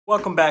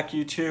Welcome back,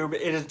 YouTube.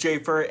 It is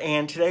Jafer,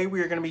 and today we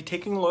are going to be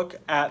taking a look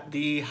at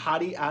the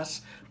Hati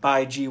S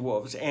by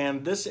G-Wolves,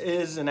 and this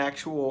is an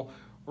actual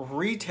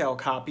retail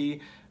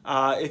copy.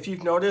 If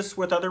you've noticed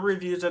with other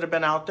reviews that have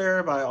been out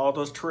there by all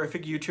those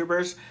terrific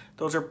YouTubers,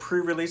 those are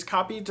pre-release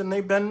copies, and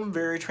they've been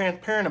very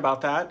transparent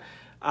about that.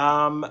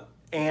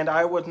 And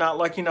I was not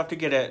lucky enough to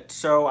get it,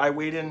 so I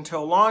waited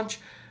until launch.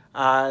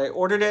 I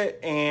ordered it,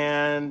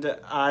 and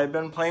I've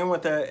been playing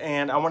with it,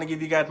 and I want to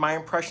give you guys my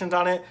impressions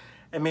on it.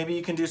 And maybe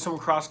you can do some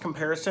cross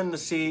comparison to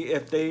see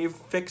if they've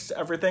fixed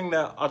everything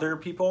that other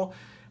people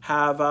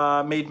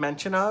have made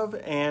mention of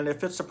and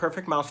if it's the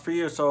perfect mouse for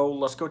you. So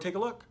let's go take a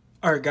look.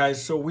 All right,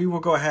 guys, so we will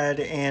go ahead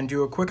and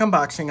do a quick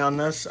unboxing on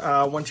this.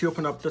 Once you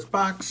open up this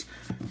box,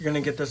 you're gonna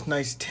get this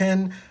nice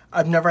tin.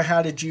 I've never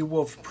had a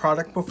G-Wolf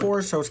product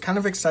before, so it's kind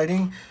of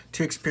exciting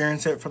to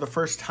experience it for the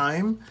first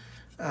time.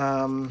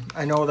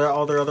 I know that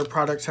all their other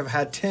products have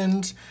had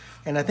tins,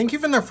 and I think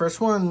even their first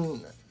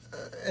one,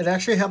 it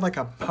actually had like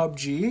a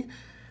PUBG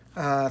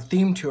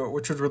theme to it,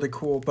 which was really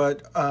cool.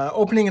 But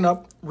opening it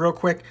up real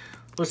quick,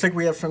 looks like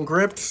we have some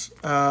grips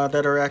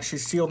that are actually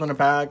sealed in a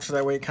bag, so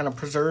that way it kind of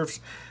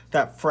preserves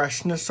that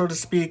freshness, so to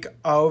speak,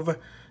 of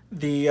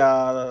the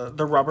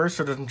rubber,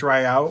 so it doesn't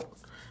dry out.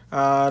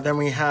 Then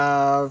we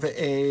have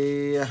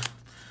a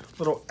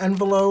little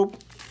envelope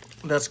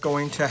that's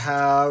going to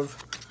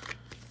have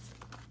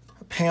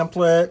a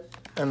pamphlet,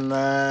 and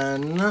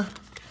then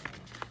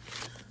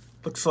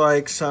looks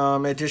like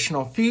some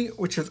additional feet,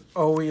 which is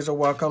always a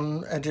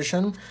welcome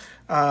addition.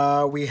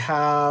 We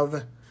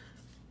have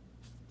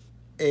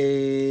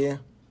a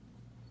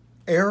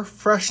air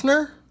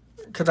freshener,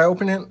 because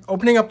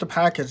opening up the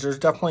package, there's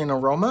definitely an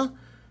aroma.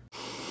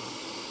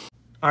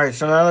 All right,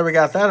 so now that we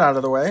got that out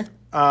of the way,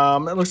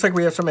 it looks like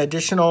we have some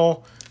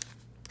additional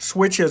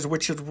switches,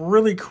 which is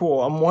really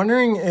cool. I'm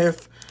wondering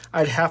if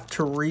I'd have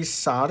to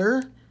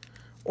resolder,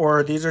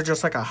 or these are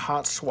just like a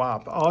hot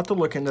swap. I'll have to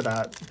look into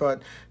that,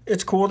 but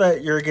it's cool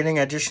that you're getting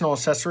additional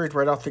accessories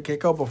right off the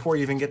get-go before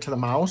you even get to the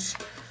mouse.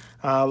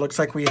 Looks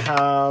like we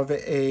have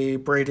a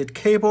braided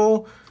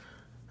cable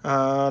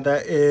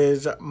that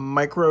is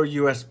micro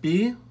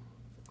USB,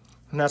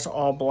 and that's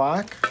all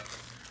black.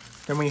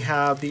 Then we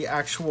have the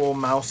actual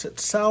mouse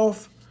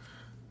itself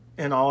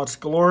in all its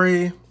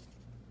glory.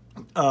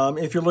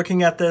 If you're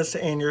looking at this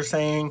and you're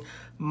saying,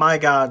 my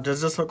God,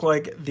 does this look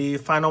like the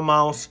Final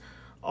Mouse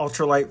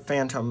Ultralight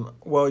Phantom?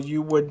 Well,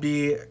 you would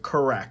be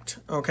correct,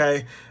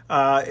 okay?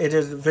 It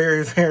is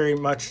very, very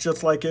much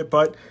just like it,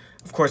 but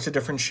of course a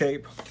different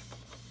shape.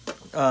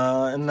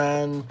 And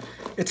then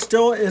it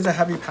still is a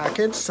heavy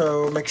package,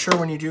 so make sure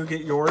when you do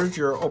get yours,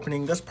 you're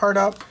opening this part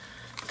up,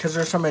 because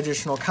there's some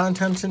additional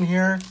contents in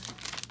here.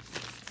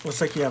 Looks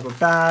like you have a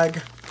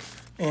bag,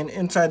 and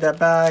inside that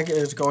bag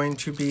is going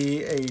to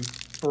be a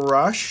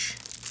brush,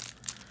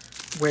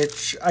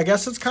 which I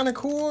guess is kind of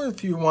cool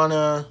if you want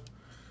to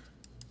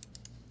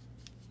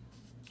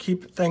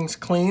keep things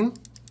clean.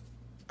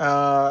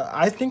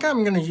 I think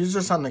I'm going to use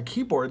this on the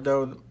keyboard,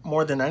 though,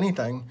 more than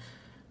anything.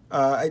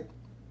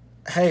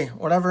 Hey,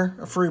 whatever,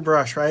 a free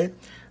brush, right?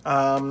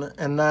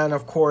 And then,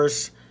 of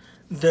course,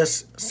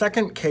 this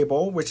second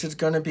cable, which is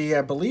going to be,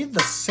 I believe, the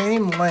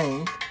same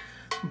length,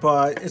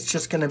 but it's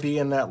just going to be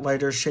in that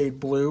lighter shade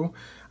blue.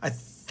 I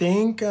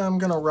think I'm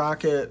going to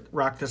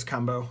rock this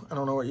combo. I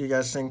don't know what you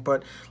guys think,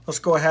 but let's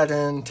go ahead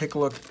and take a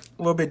look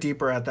a little bit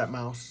deeper at that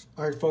mouse.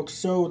 All right, folks,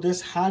 so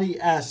this Hati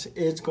S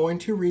is going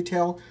to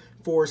retail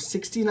for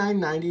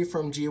 $69.90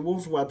 from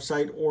G-Wolves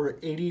website, or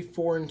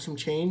 $84 and some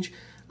change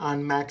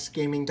on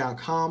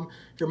maxgaming.com.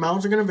 Your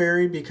mounts are going to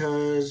vary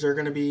because they're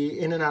going to be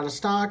in and out of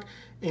stock,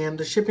 and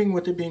the shipping,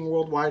 with it being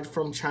worldwide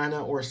from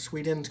China or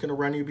Sweden, is going to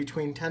run you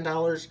between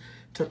 $10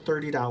 to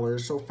 $30.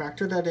 So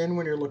factor that in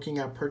when you're looking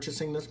at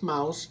purchasing this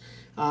mouse.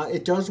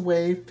 It does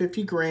weigh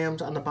 50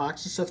 grams. On the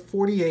box it says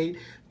 48,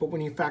 but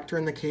when you factor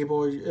in the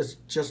cable, it's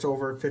just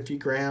over 50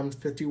 grams,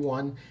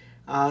 51.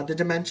 The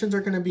dimensions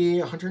are going to be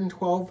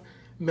 112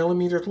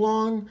 millimeters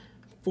long,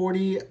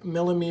 40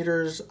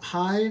 millimeters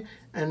high,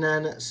 and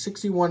then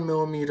 61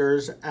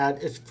 millimeters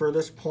at its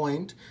furthest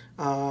point.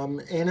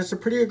 And it's a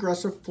pretty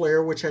aggressive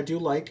flare, which I do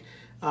like.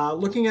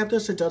 Looking at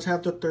this, it does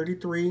have the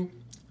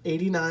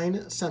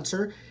 3389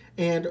 sensor.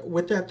 And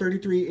with that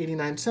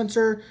 3389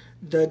 sensor,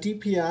 the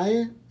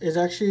DPI is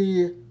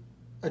actually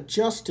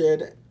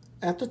adjusted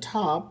at the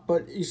top,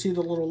 but you see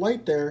the little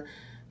light there,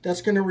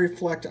 that's going to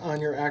reflect on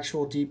your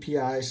actual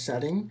DPI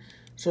setting.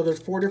 So there's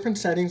 4 different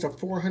settings of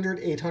 400,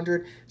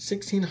 800,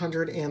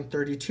 1600, and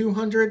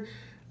 3200.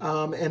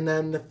 And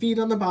then the feet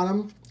on the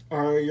bottom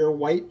are your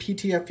white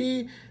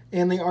PTFE,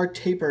 and they are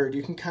tapered.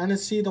 You can kind of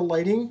see the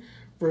lighting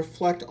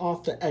reflect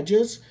off the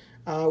edges,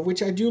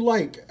 which I do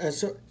like.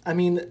 So, I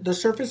mean, the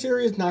surface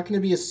area is not going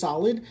to be as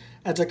solid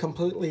as a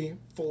completely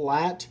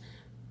flat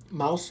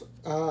mouse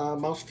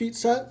feet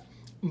set,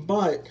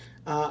 but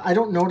I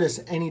don't notice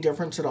any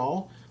difference at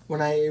all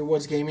when I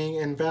was gaming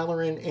in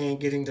Valorant and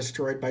getting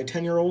destroyed by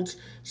 10-year-olds.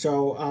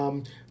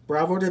 So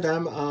bravo to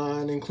them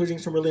on including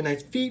some really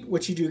nice feet,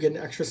 which you do get an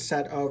extra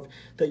set of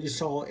that you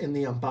saw in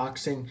the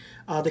unboxing.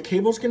 The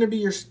cable's going to be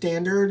your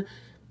standard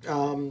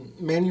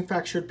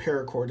manufactured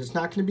paracord. It's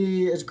not going to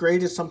be as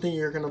great as something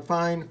you're going to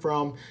find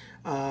from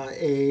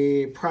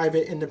a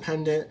private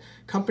independent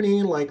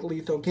company like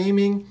Lethal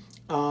Gaming.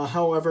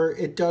 However,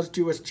 it does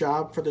do its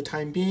job for the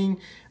time being,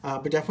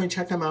 but definitely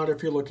check them out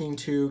if you're looking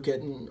to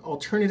get an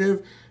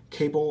alternative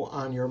cable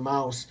on your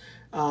mouse.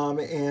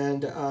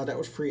 And that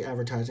was free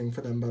advertising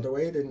for them, by the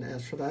way. I didn't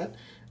ask for that.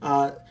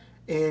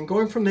 And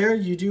going from there,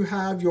 you do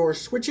have your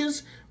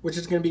switches, which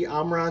is going to be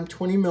Omron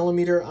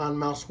 20mm on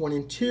mouse 1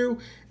 and 2.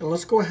 And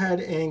let's go ahead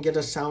and get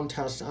a sound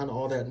test on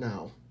all that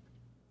now.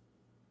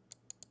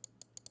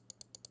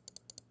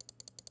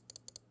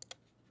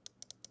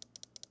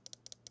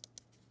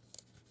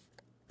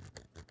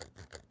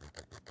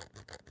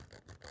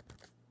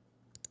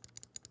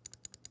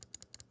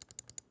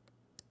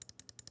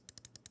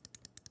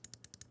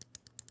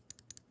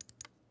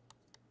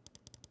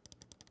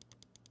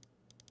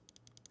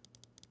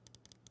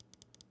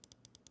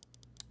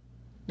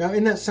 Now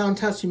in that sound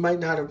test, you might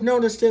not have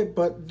noticed it,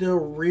 but the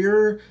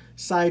rear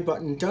side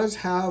button does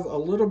have a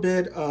little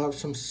bit of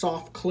some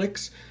soft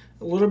clicks,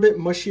 a little bit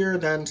mushier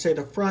than say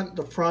the front.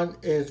 The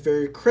front is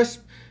very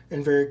crisp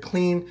and very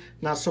clean,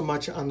 not so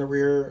much on the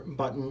rear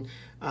button.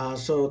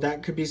 So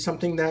that could be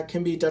something that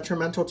can be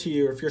detrimental to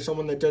you if you're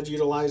someone that does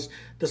utilize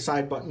the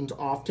side buttons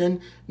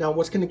often. Now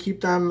what's going to keep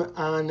them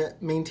on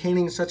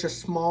maintaining such a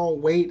small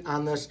weight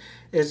on this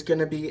is going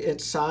to be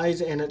its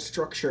size and its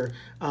structure.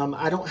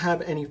 I don't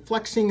have any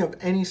flexing of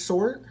any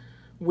sort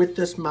with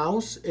this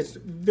mouse. It's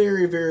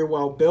very, very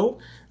well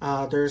built.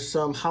 There's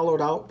some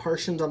hollowed out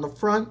portions on the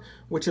front,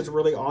 which is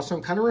really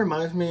awesome. Kind of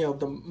reminds me of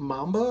the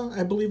Mamba,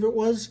 I believe it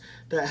was,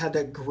 that had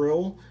that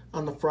grill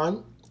on the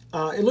front.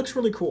 It looks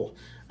really cool.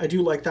 I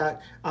do like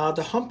that.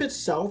 The hump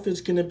itself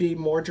is going to be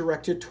more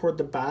directed toward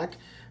the back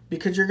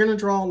because you're going to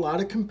draw a lot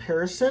of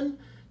comparison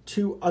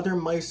to other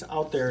mice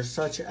out there,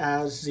 such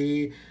as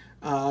the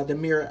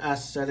Mirror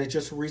S that I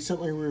just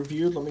recently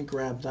reviewed. Let me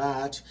grab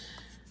that.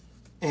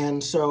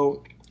 And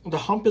so the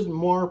hump is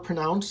more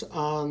pronounced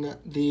on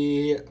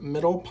the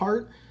middle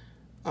part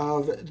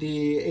of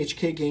the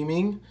HK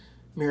Gaming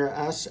Mirror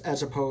S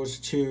as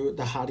opposed to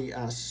the Hati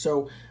S.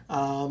 So,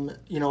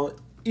 you know,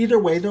 either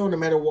way though, no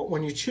matter what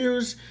one you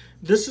choose,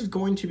 this is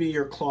going to be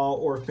your claw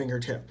or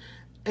fingertip.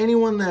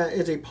 Anyone that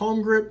is a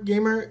palm grip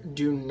gamer,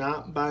 do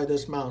not buy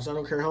this mouse. I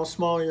don't care how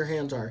small your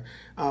hands are.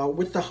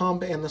 With the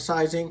hump and the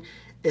sizing,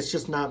 it's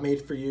just not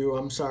made for you.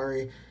 I'm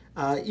sorry.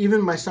 Even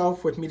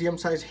myself with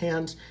medium-sized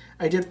hands,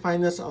 I did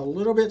find this a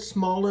little bit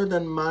smaller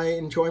than my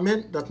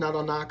enjoyment. That's not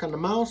a knock on the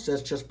mouse.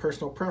 That's just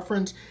personal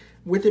preference.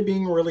 With it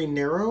being really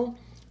narrow,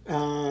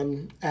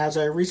 as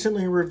I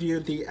recently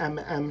reviewed the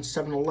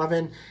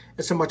MM711,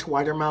 it's a much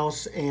wider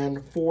mouse,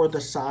 and for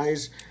the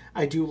size,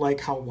 I do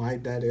like how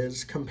wide that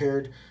is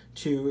compared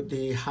to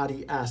the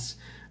Hati S.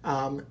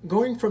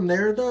 Going from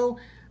there though,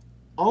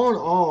 all in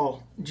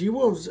all,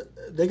 G-Wolves,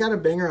 they got a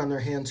banger on their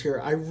hands here.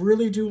 I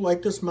really do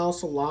like this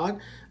mouse a lot.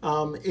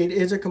 It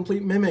is a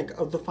complete mimic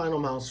of the Final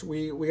Mouse.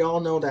 We all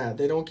know that.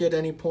 They don't get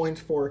any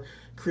points for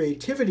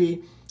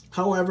creativity.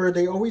 However,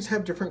 they always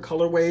have different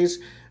colorways.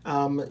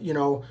 You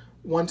know,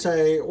 once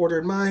I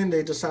ordered mine,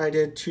 they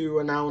decided to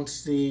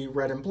announce the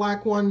red and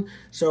black one.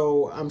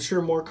 So I'm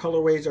sure more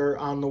colorways are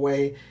on the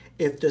way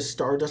if this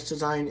Stardust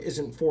design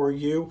isn't for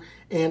you.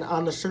 And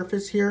on the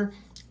surface here,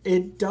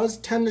 it does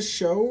tend to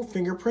show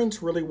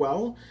fingerprints really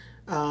well.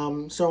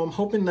 So I'm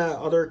hoping that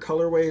other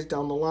colorways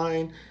down the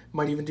line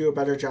might even do a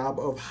better job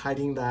of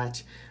hiding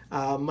that.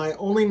 My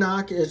only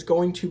knock is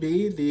going to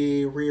be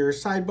the rear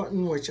side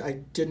button, which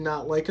I did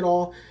not like at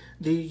all.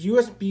 The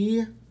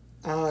USB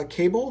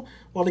cable,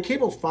 while the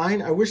cable's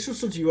fine, I wish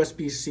this was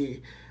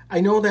USB-C. I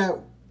know that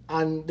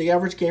on the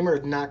average gamer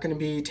is not going to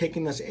be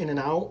taking this in and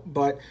out,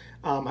 but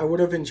I would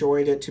have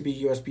enjoyed it to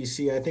be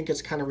USB-C. I think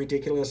it's kind of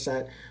ridiculous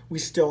that we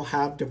still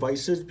have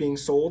devices being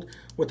sold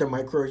with a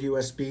micro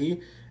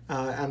USB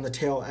on the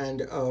tail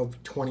end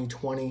of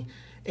 2020.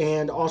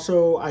 And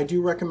also, I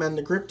do recommend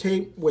the grip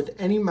tape with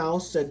any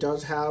mouse that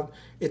does have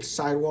its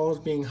sidewalls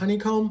being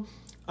honeycomb.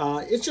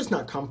 It's just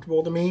not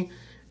comfortable to me.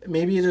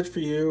 Maybe it is for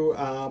you,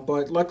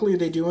 but luckily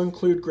they do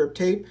include grip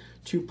tape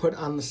to put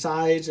on the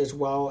sides as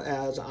well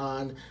as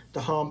on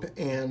the hump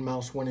and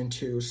mouse 1 and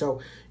 2. So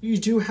you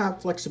do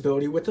have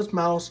flexibility with this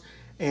mouse,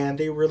 and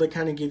they really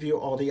kind of give you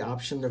all the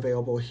options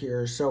available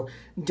here. So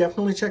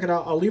definitely check it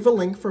out. I'll leave a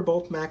link for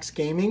both Max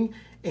Gaming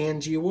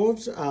and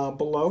G-Wolves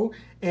below.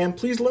 And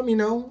please let me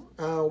know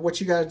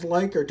what you guys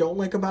like or don't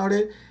like about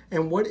it,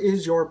 and what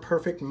is your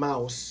perfect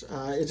mouse.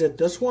 Is it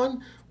this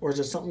one, or is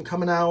it something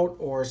coming out,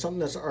 or something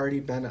that's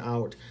already been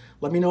out?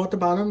 Let me know at the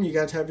bottom. You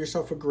guys have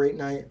yourself a great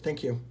night.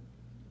 Thank you.